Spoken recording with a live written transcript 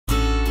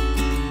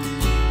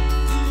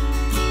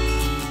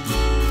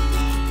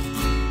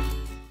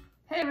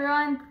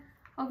everyone,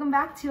 welcome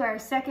back to our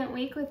second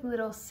week with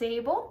little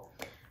Sable.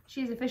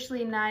 She's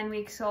officially 9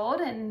 weeks old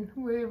and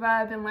we've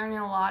been learning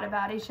a lot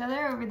about each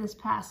other over this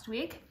past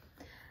week.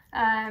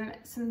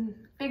 Some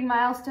big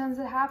milestones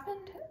that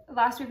happened.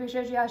 Last week we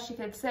showed you how she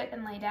could sit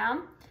and lay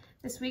down.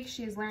 This week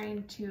she's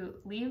learning to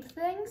leave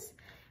things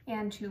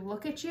and to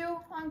look at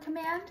you on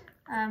command.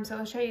 So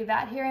I'll show you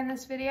that here in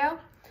this video.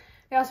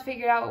 We also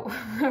figured out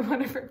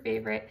one of her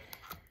favorite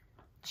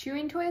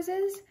chewing toys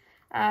is.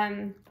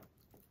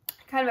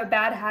 Kind of a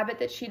bad habit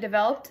that she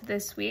developed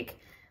this week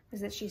was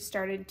that she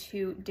started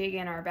to dig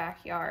in our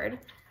backyard.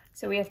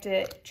 So we have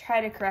to try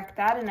to correct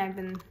that, and I've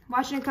been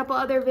watching a couple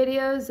other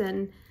videos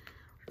and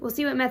we'll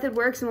see what method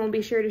works, and we'll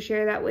be sure to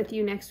share that with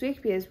you next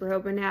week because we're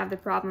hoping to have the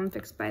problem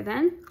fixed by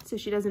then so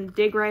she doesn't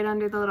dig right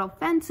under the little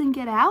fence and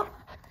get out.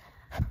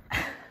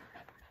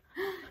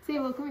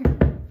 Sable, come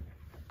here.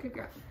 Good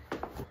girl.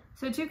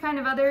 So two kind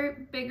of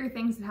other bigger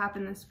things that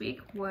happened this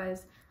week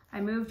was I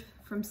moved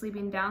from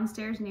sleeping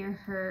downstairs near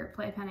her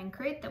playpen and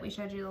crate that we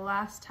showed you the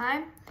last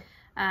time.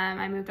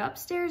 I moved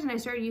upstairs and I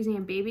started using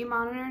a baby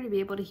monitor to be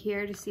able to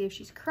hear to see if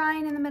she's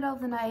crying in the middle of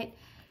the night.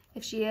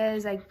 If she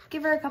is, I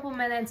give her a couple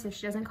minutes. If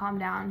she doesn't calm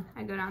down,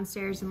 I go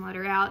downstairs and let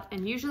her out.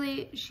 And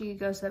usually she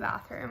goes to the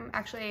bathroom.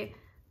 Actually,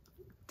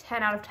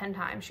 10 out of 10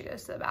 times she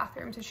goes to the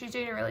bathroom. So she's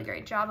doing a really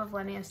great job of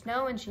letting us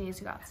know when she needs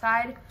to go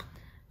outside.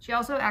 She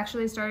also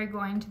actually started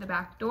going to the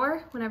back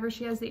door whenever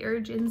she has the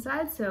urge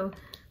inside. So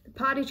the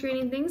potty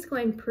training thing's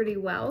going pretty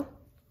well.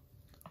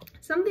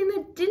 Something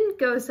that didn't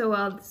go so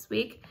well this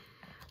week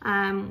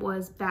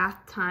was bath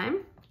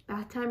time.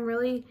 Bath time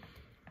really,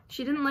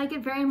 she didn't like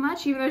it very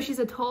much, even though she's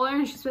a toddler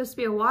and she's supposed to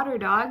be a water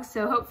dog.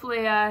 So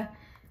hopefully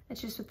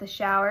it's just with the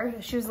shower.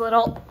 She was a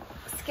little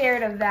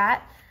scared of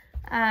that.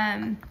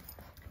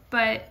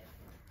 But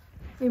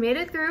we made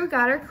it through,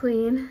 got her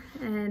clean,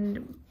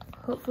 and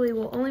hopefully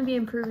we'll only be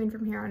improving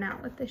from here on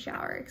out with the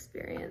shower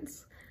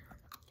experience.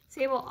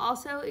 Sable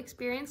also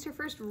experienced her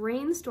first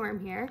rainstorm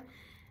here,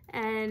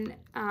 and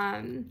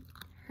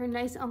her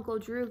nice Uncle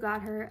Drew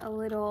got her a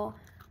little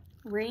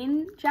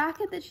rain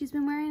jacket that she's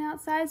been wearing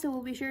outside, so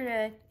we'll be sure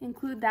to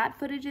include that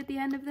footage at the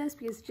end of this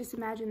because just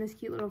imagine this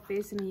cute little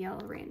face in a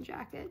yellow rain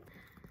jacket.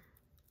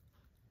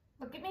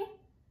 Look at me.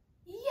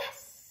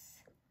 Yes!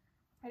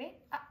 Ready?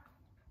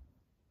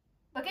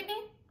 Look at me.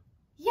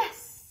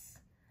 Yes!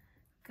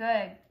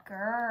 Good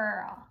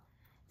girl.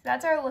 So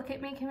that's our look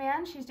at me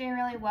command. She's doing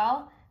really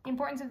well. The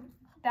importance of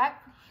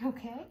that, you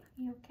okay?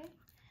 You okay?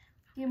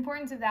 The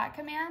importance of that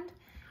command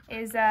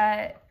is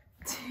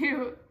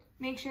to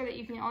make sure that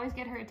you can always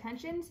get her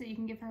attention so you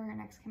can give her her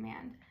next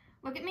command.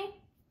 Look at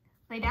me.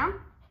 Lay down.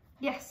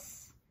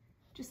 Yes.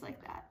 Just like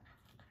that.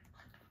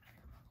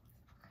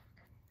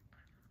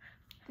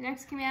 The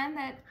next command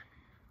that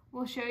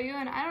we'll show you,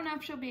 and I don't know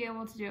if she'll be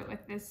able to do it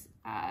with this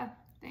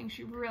thing.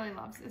 She really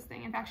loves this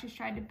thing. In fact, she's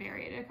tried to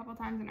bury it a couple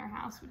times in our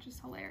house, which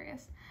is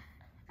hilarious.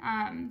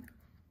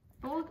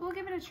 But we'll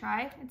give it a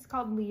try. It's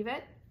called Leave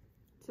It.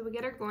 So we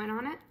get her going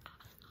on it.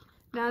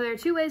 Now there are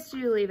two ways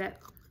to do Leave It.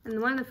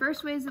 And one of the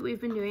first ways that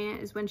we've been doing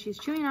it is when she's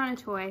chewing on a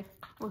toy,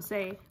 we'll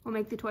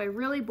make the toy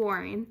really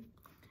boring.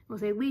 We'll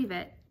say, leave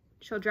it.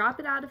 She'll drop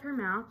it out of her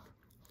mouth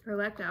or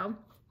let go.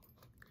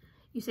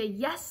 You say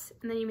yes,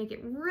 and then you make it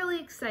really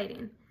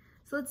exciting.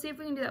 So let's see if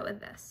we can do that with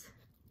this.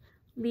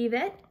 Leave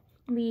it,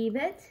 leave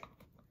it,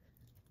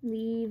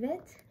 leave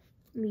it,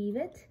 leave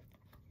it,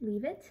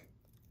 leave it,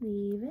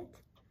 leave it.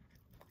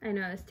 I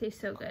know, this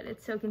tastes so good.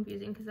 It's so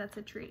confusing because that's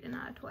a treat and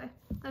not a toy.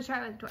 Let's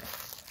try it with a toy.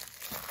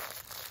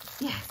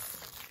 Yes.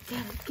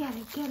 Get it, get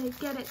it, get it,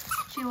 get it.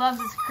 She loves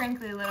this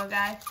crinkly little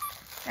guy.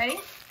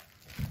 Ready?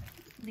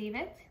 Leave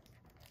it,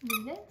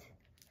 leave it,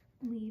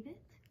 leave it.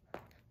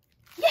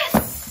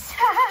 Yes!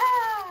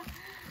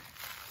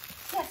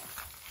 Yes!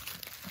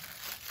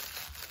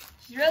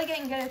 She's really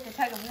getting good at the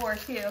tug of war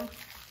too.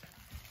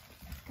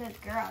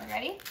 Good girl.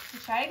 Ready?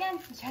 Let's try it again.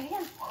 Let's try it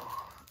again.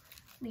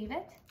 Leave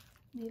it,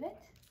 leave it.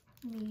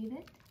 Leave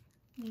it,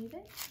 leave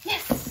it.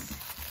 Yes!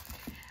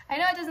 I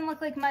know it doesn't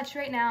look like much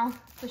right now,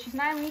 but she's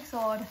 9 weeks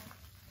old,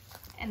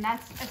 and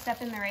that's a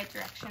step in the right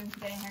direction to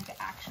getting her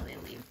to actually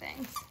leave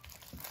things.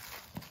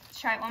 Let's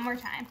try it one more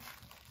time.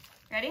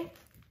 Ready?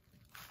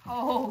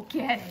 Oh,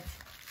 get it.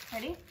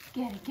 Ready?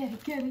 Get it, get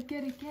it, get it,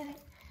 get it, get it.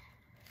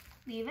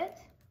 Leave it,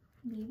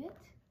 leave it,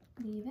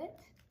 leave it.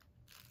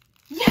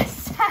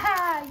 Yes!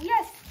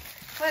 Yes!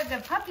 What a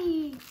good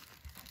puppy.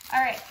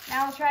 All right,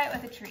 now we'll try it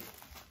with a treat.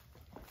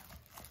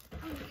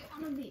 I'm gonna get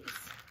one of these.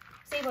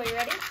 Sable, you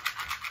ready?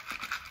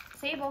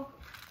 Sable.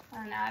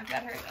 Oh, now I've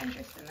got her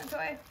interest in the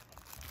toy.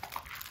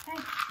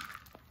 Hey.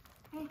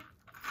 Hey.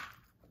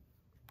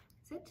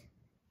 Sit.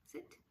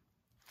 Sit.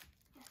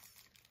 Yes.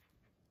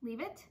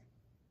 Leave it.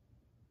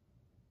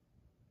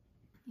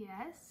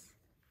 Yes.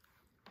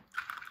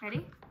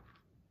 Ready?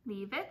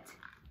 Leave it.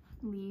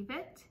 Leave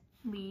it.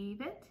 Leave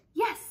it.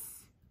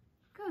 Yes.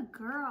 Good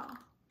girl.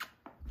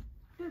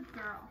 Good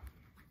girl.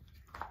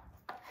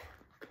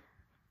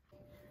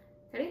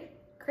 Ready?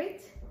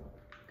 Crate,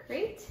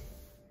 crate,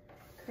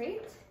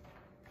 crate.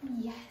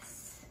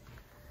 Yes.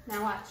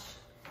 Now watch.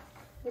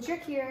 The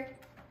trick here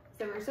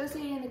So we're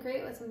associating the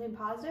crate with something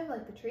positive,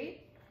 like the treat.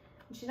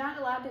 And she's not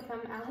allowed to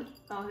come out.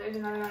 Oh, there's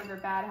another one of her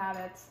bad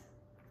habits.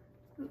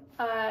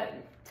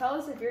 Tell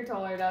us if your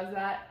toddler does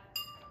that.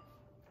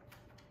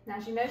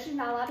 Now she knows she's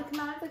not allowed to come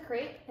out of the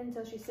crate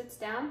until she sits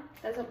down,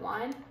 doesn't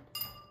whine,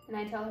 and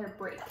I tell her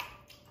break.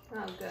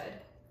 Oh, good.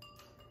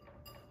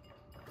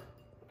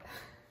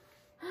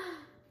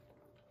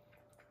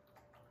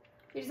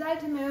 We decided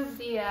to move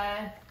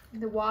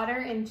the water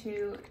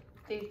into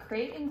the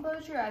crate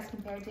enclosure as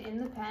compared to in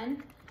the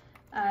pen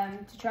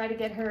to try to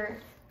get her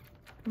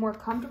more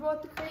comfortable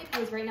with the crate,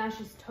 because right now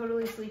she's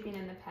totally sleeping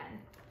in the pen.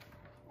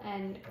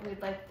 And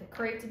we'd like the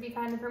crate to be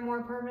kind of her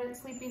more permanent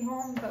sleeping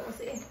home, but we'll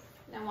see.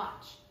 Now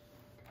watch.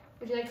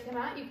 Would you like to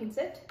come out? You can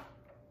sit.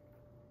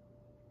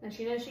 Now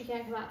she knows she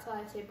can't come out till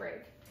I say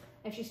break.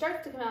 If she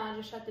starts to come out, I'll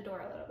just shut the door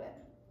a little bit.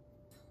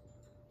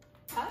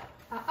 Up,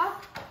 up,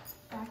 up.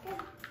 Back in.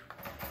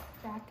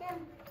 Back in.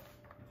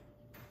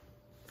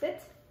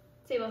 Sit.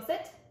 Sable,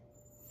 sit.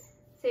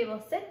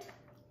 Sable, sit.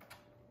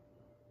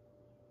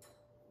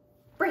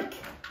 Break.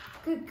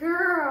 Good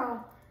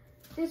girl.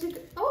 There's a,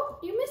 oh,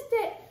 you missed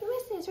it. You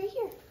missed it. It's right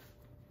here.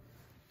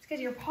 It's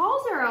because your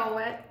paws are all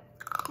wet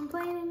from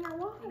playing in your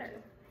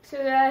water. So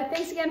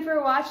thanks again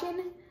for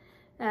watching.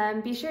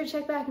 Be sure to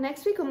check back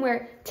next week when we're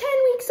 10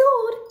 weeks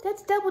old.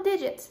 That's double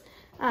digits.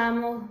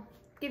 We'll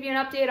give you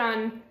an update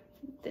on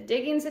the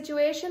digging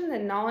situation, the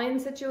gnawing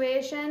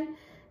situation,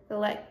 the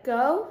let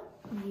go,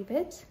 leave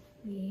it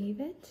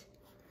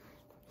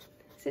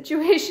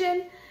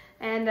situation,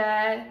 and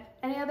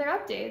any other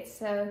updates.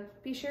 So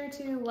be sure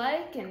to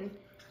like and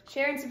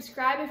share and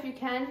subscribe if you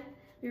can.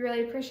 We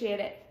really appreciate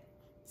it.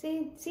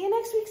 See you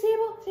next week,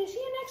 Sable. See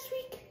you next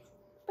week.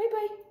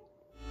 Bye-bye.